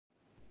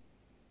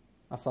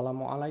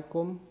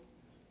Assalamualaikum.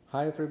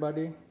 Hi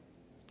everybody.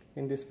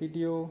 In this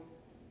video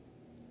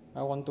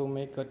I want to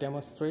make a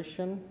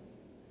demonstration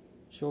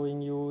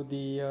showing you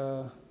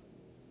the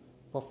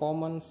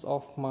performance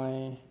of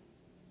my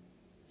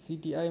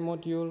CDI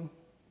module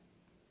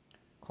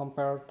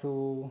compared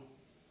to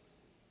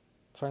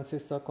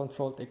transistor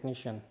controlled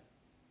ignition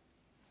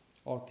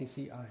or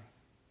TCI.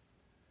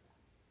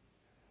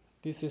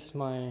 This is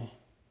my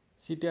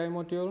CDI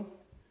module.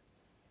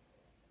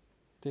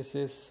 This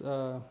is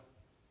a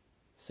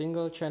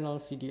single channel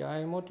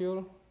CDI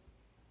module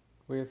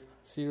with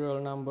serial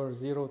number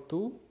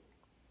 02.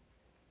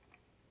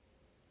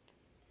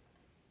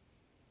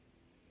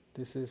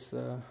 This is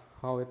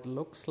how it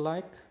looks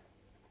like.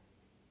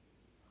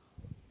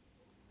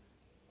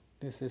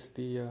 This is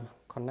the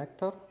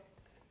connector.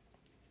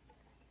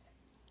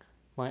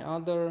 My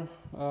other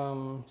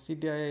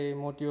CDI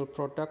module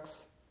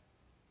products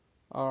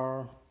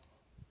are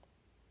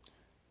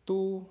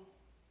 2,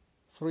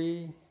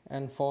 3,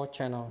 and 4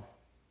 channel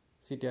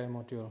CDI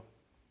module,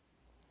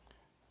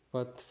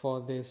 but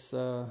for this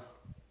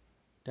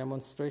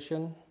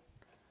demonstration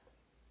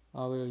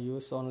I will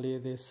use only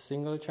this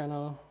single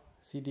channel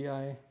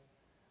CDI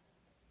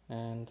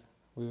and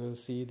we will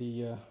see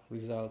the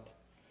result.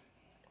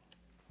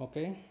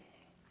 Okay,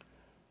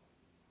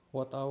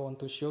 what I want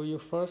to show you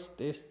first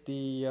is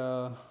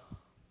the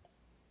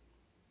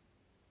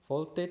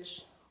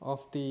voltage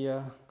of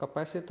the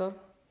capacitor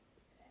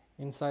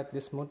inside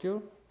this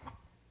module.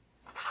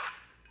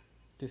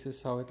 This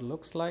is how it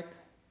looks like.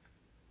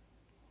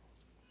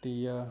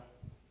 The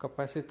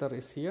capacitor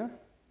is here,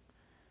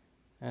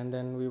 and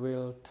then we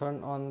will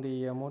turn on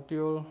the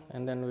module,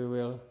 and then we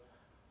will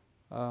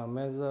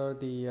measure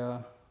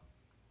the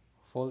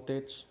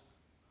voltage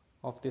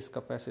of this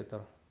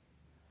capacitor,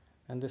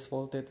 and this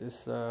voltage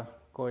is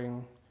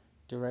going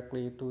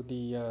directly to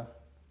the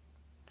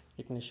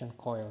ignition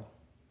coil.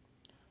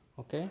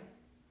 Okay,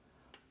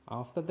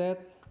 after that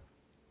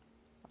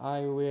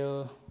I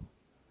will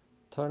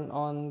turn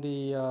on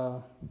the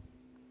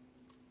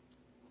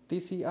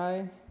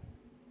TCI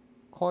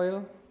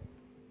coil.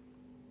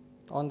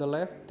 On the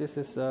left, this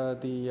is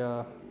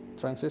the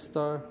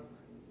transistor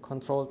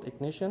controlled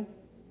ignition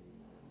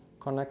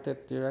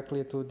connected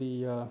directly to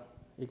the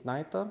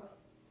igniter,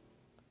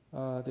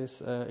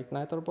 this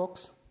igniter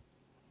box,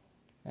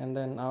 and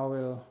then I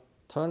will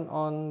turn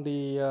on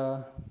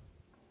the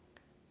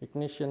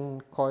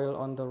ignition coil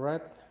on the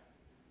right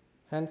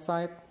hand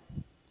side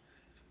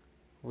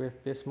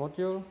with this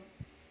module,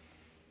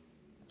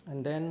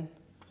 and then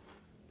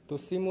to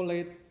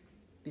simulate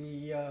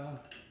the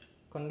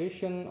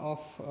condition of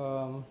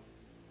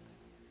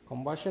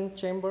combustion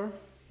chamber,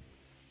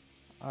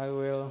 I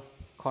will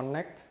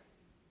connect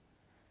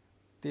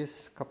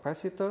these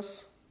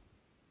capacitors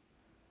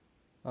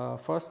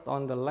first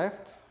on the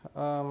left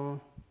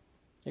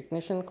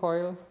ignition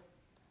coil,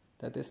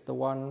 that is the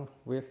one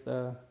with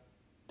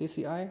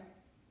TCI,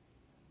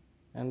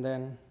 and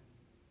then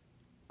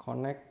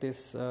connect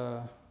this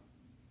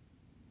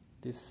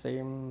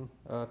same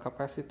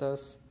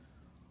capacitors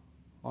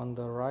on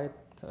the right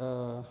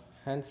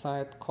hand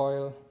side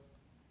coil,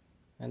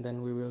 and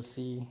then we will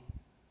see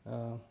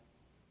the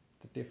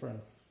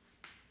difference.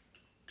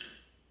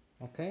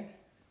 Okay,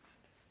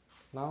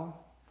 now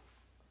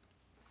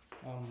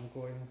I'm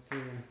going to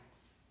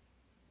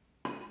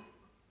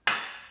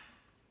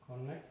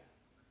connect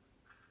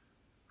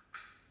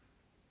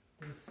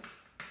this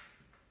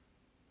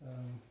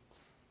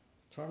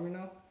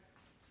terminal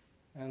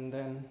and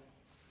then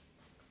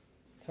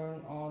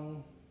turn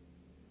on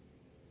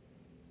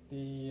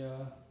the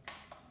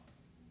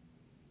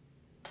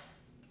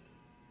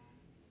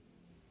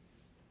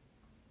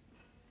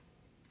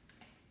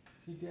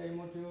CDI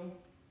module,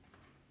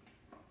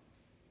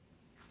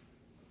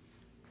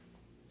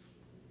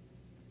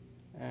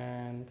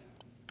 and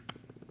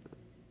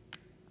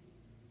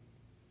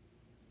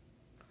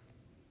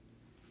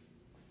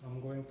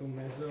I'm going to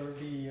measure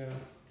the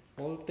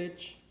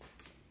voltage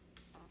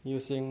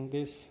using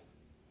this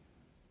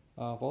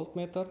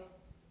voltmeter.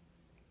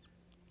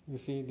 You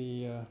see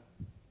the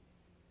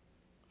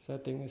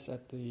setting is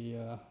at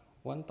the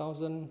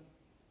 1000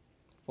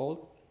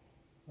 volt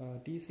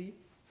DC.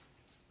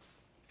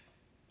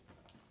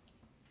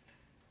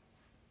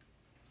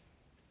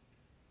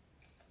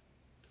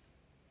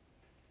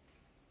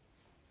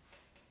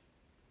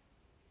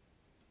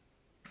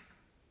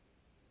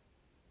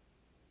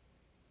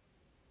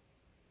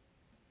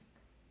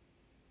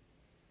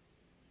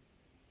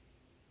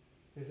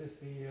 This is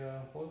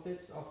the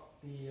voltage of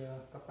the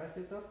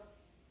capacitor,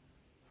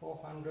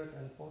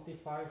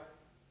 445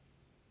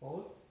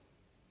 volts.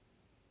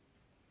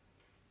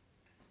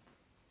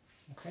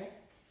 Okay,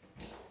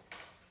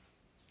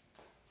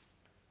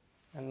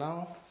 and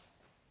now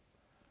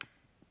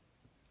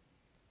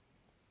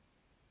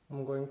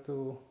I'm going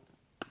to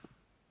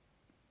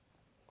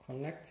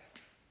connect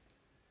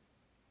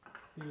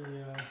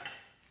the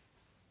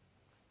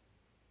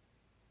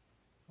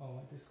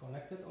it is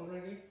connected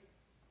already,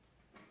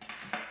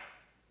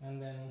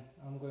 and then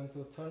I'm going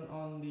to turn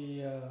on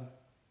the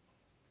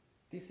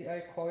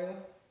TCI coil.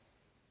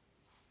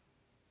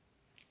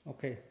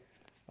 Okay,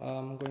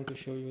 I'm going to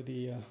show you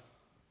the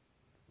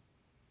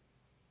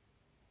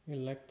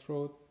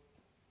electrode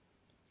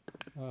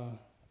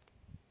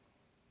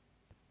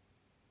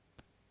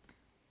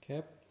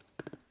cap.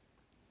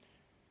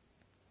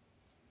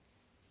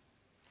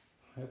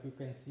 I hope you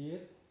can see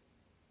it.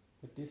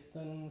 The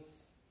distance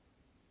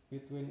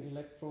between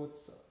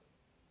electrodes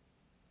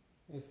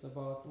is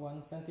about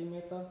 1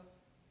 centimeter.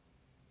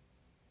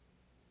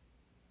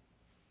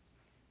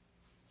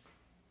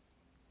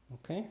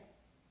 Okay.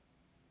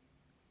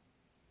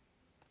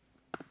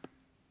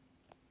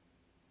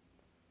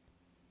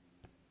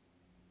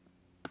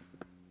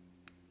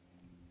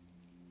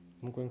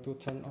 I'm going to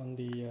turn on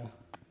the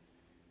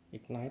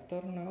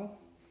igniter now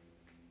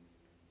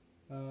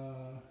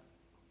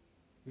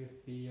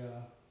with the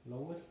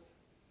lowest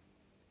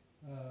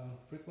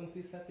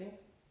frequency setting.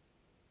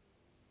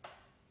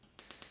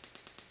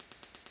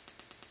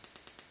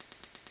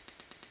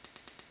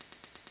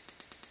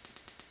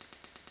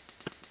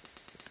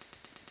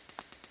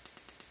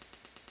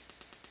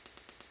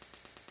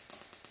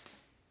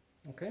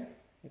 Okay,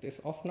 it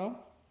is off now,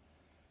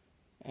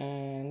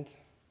 and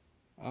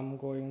I'm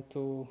going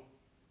to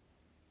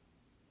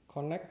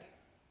connect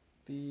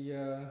the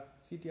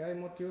CDI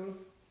module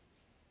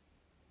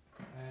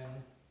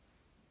and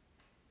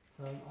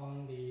turn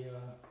on the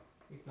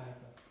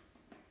igniter.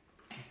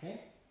 Okay.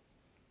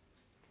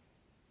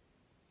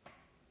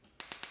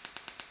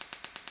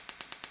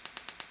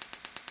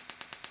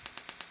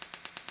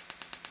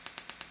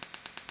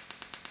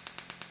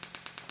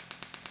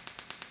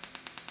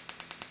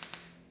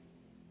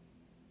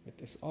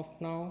 It is off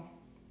now.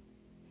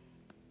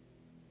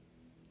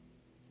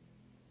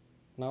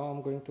 Now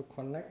I'm going to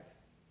connect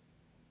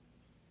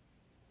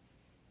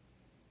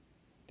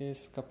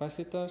these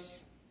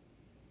capacitors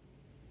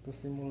to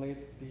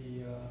simulate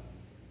the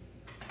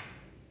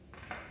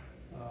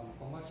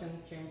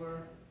combustion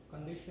chamber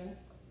condition.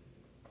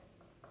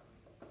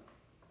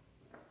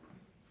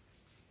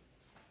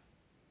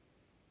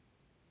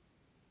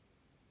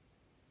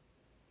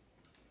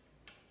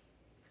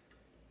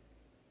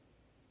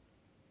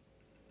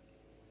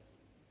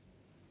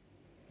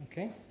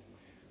 Okay.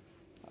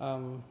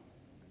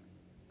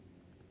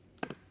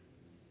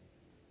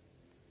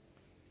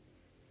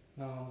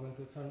 Now I'm going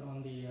to turn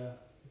on the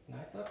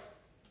igniter.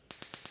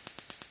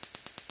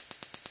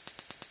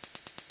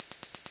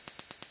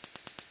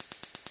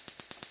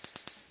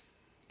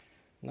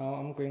 Now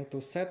I'm going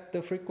to set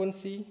the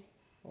frequency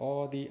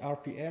or the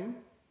RPM,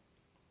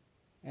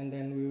 and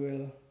then we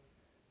will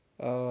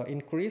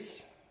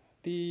increase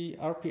the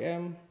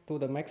RPM to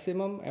the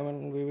maximum,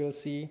 and we will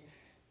see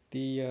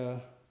the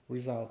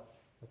result.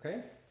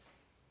 Okay.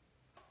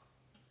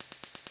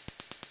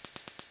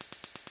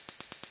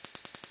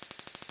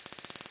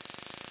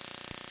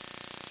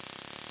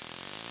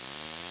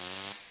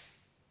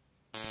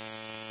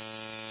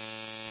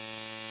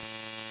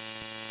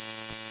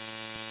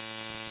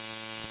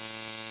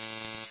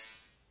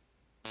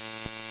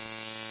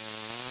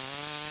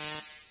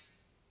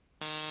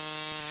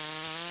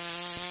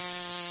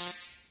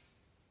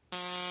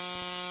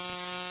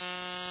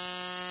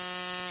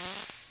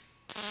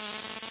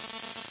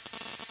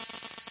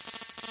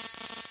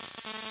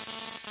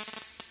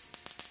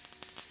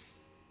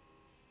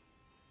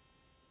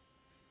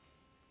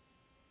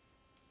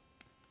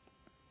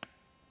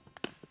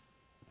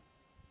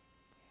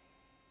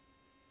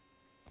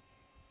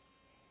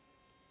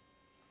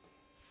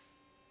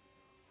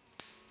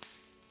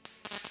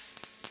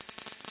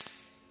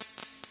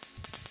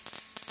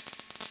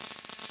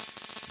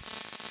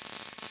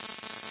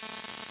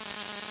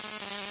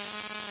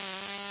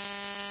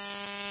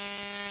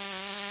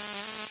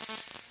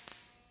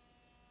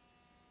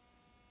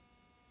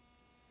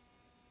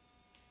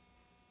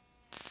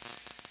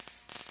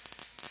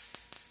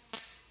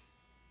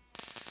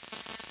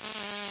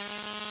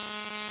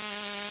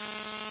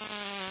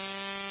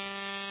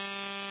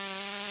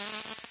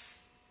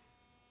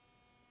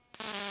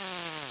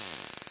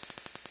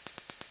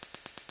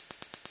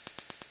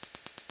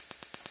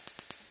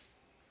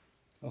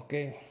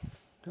 Okay,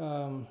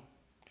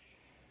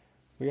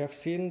 we have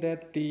seen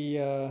that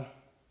the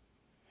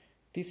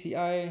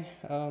TCI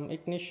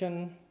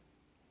ignition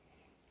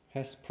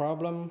has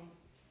problem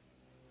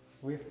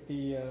with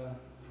the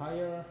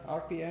higher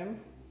RPM,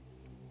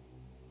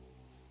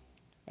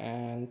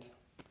 and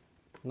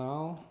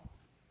now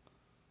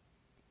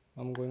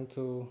I'm going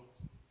to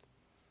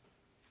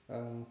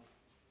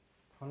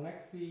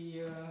connect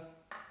the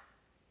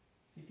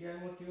CDI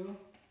module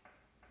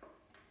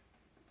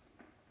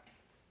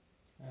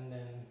and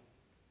then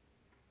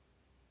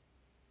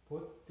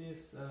put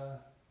these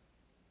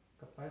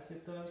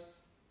capacitors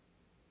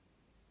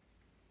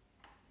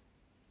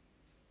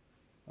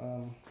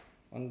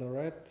on the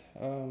red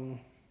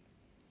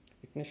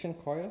ignition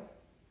coil,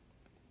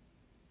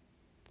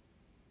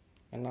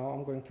 and now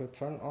I'm going to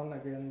turn on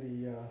again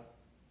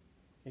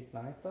the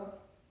igniter.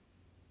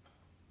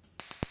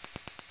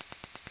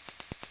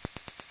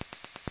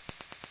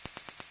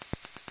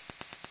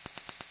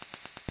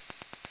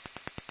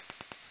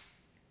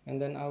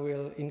 and then I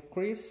will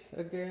increase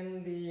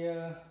again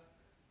the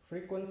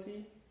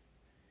frequency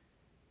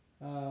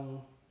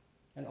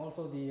and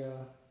also the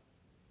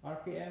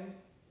RPM,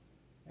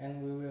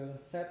 and we will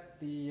set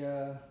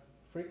the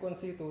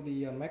frequency to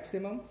the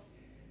maximum,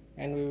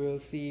 and we will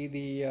see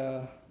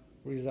the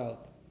result.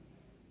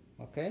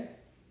 Okay.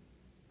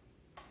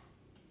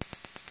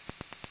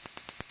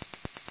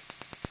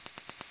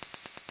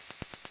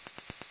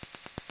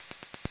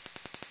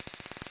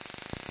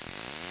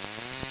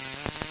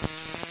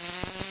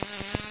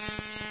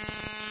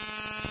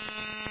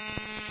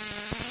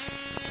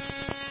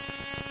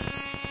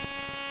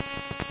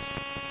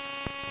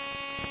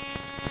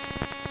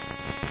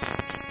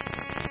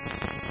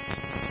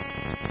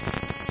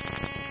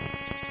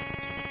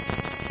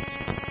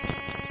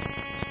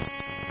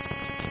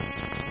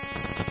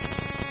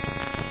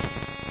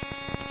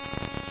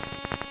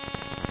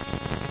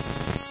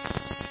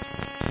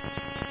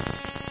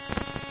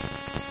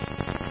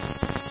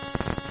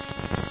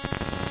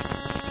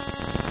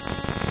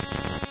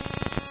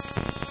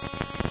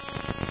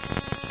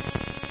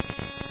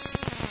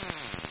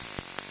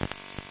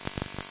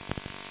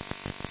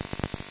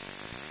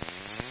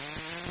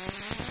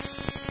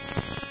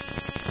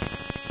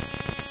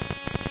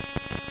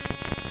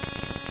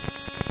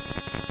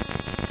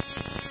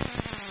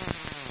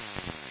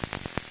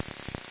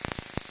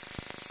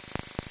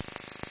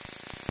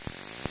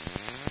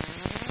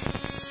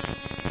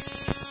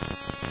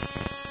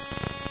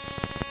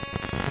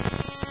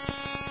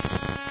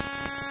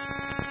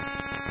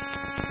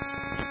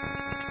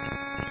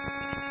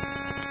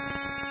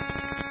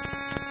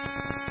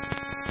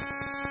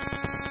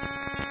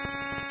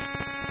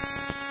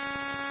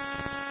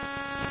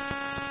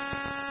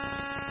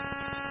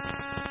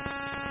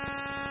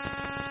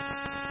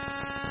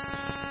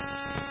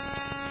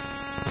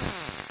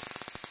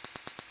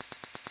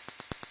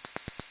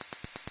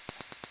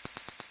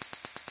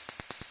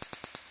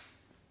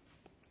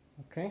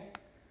 Okay,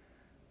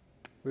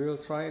 we will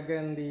try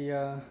again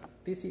the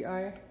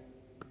TCI.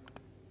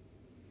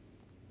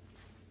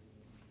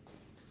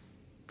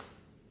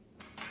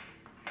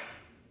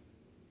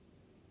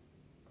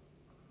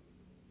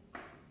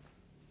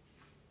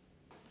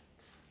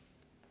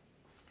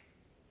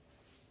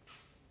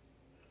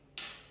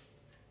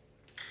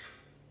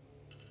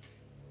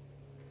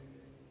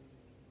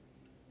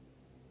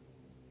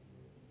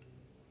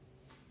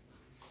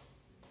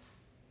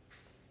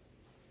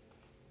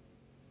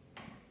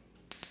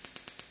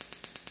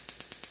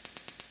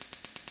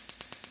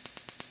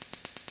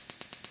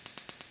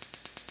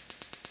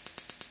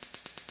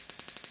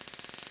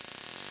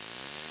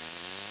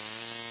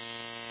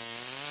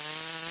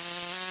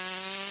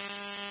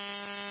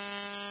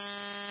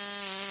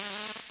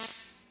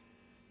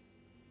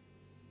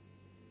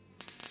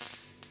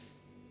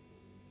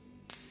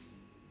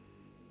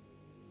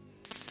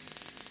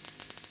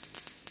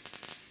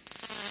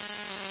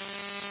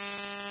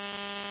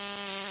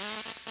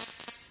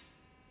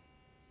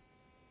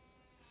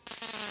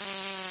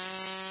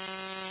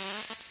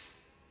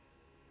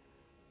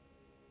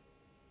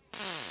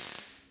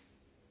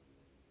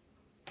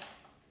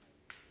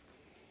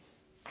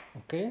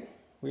 Okay,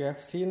 we have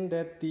seen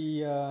that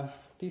the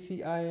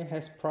TCI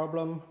has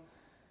problem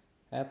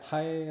at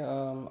high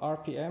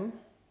RPM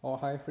or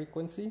high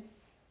frequency.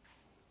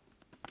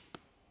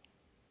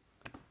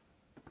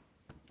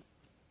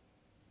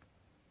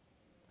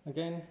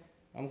 Again,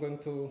 I'm going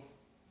to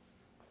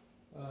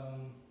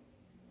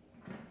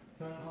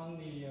turn on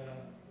the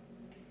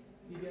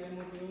CDI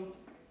module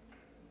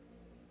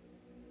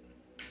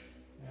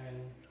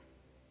and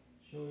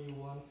show you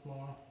once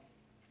more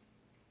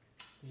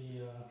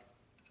the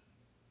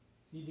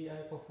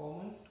CDI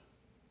performance.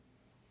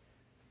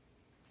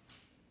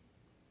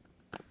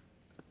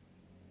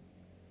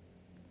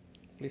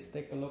 Please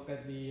take a look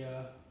at the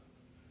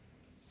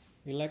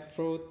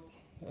electrode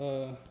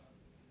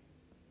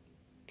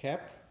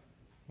cap.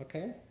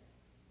 Okay.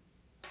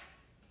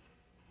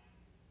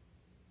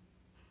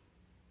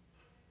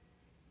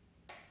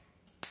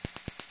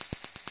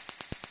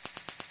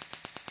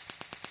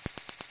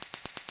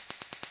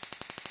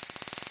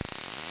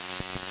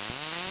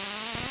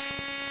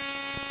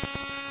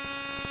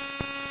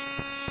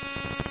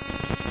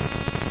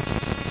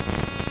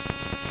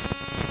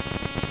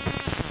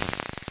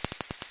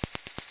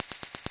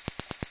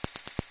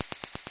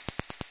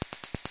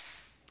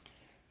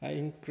 I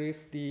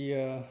increase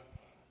the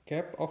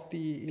cap of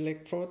the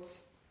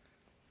electrodes,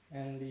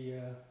 and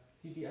the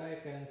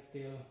CDI can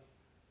still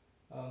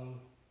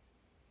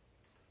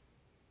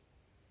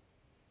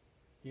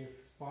give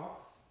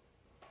sparks.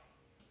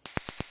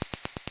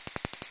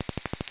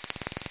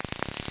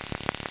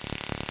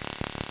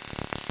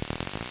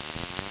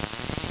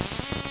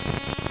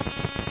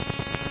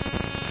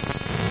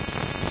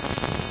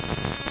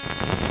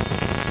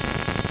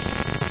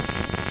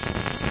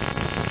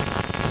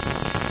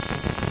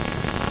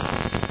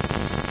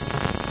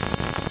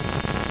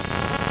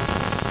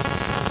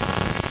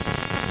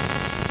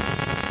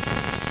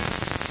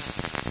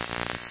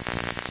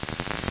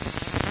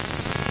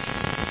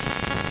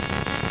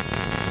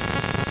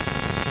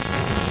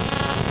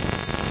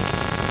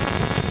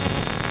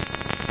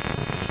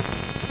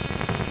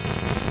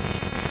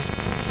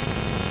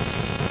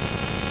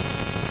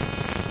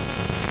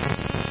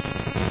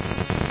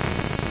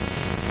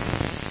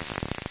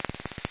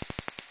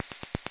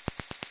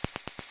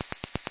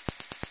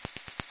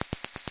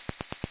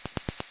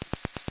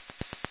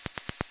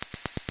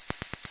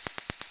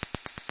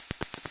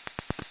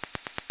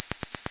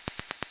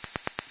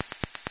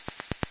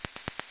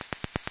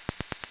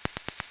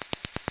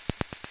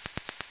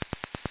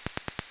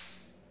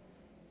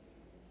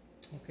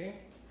 Okay,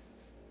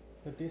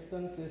 the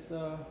distance is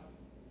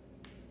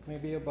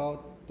maybe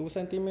about 2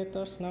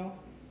 centimeters now.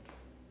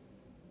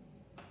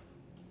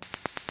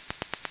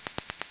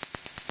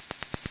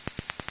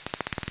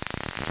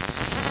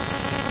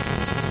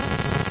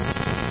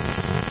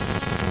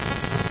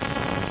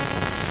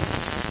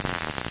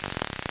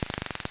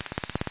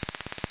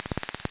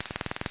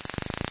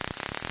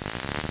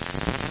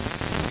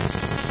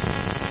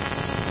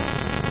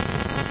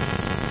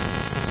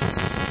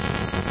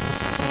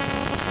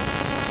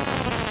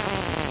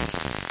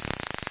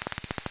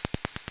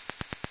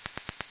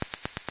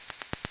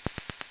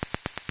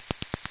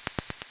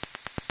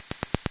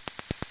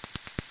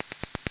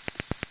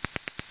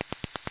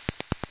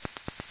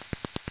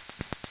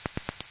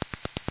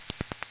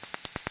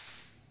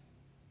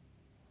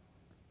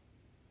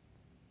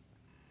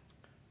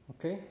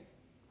 Okay,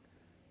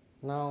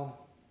 now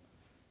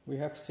we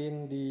have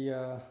seen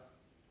the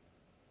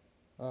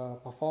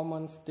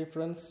performance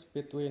difference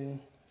between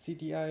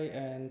CDI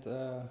and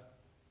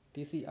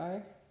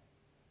TCI,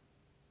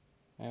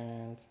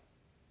 and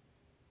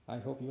I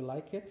hope you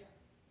like it.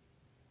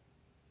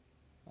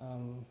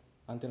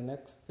 Until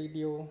next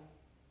video,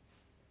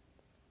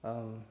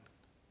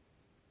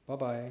 bye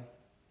bye.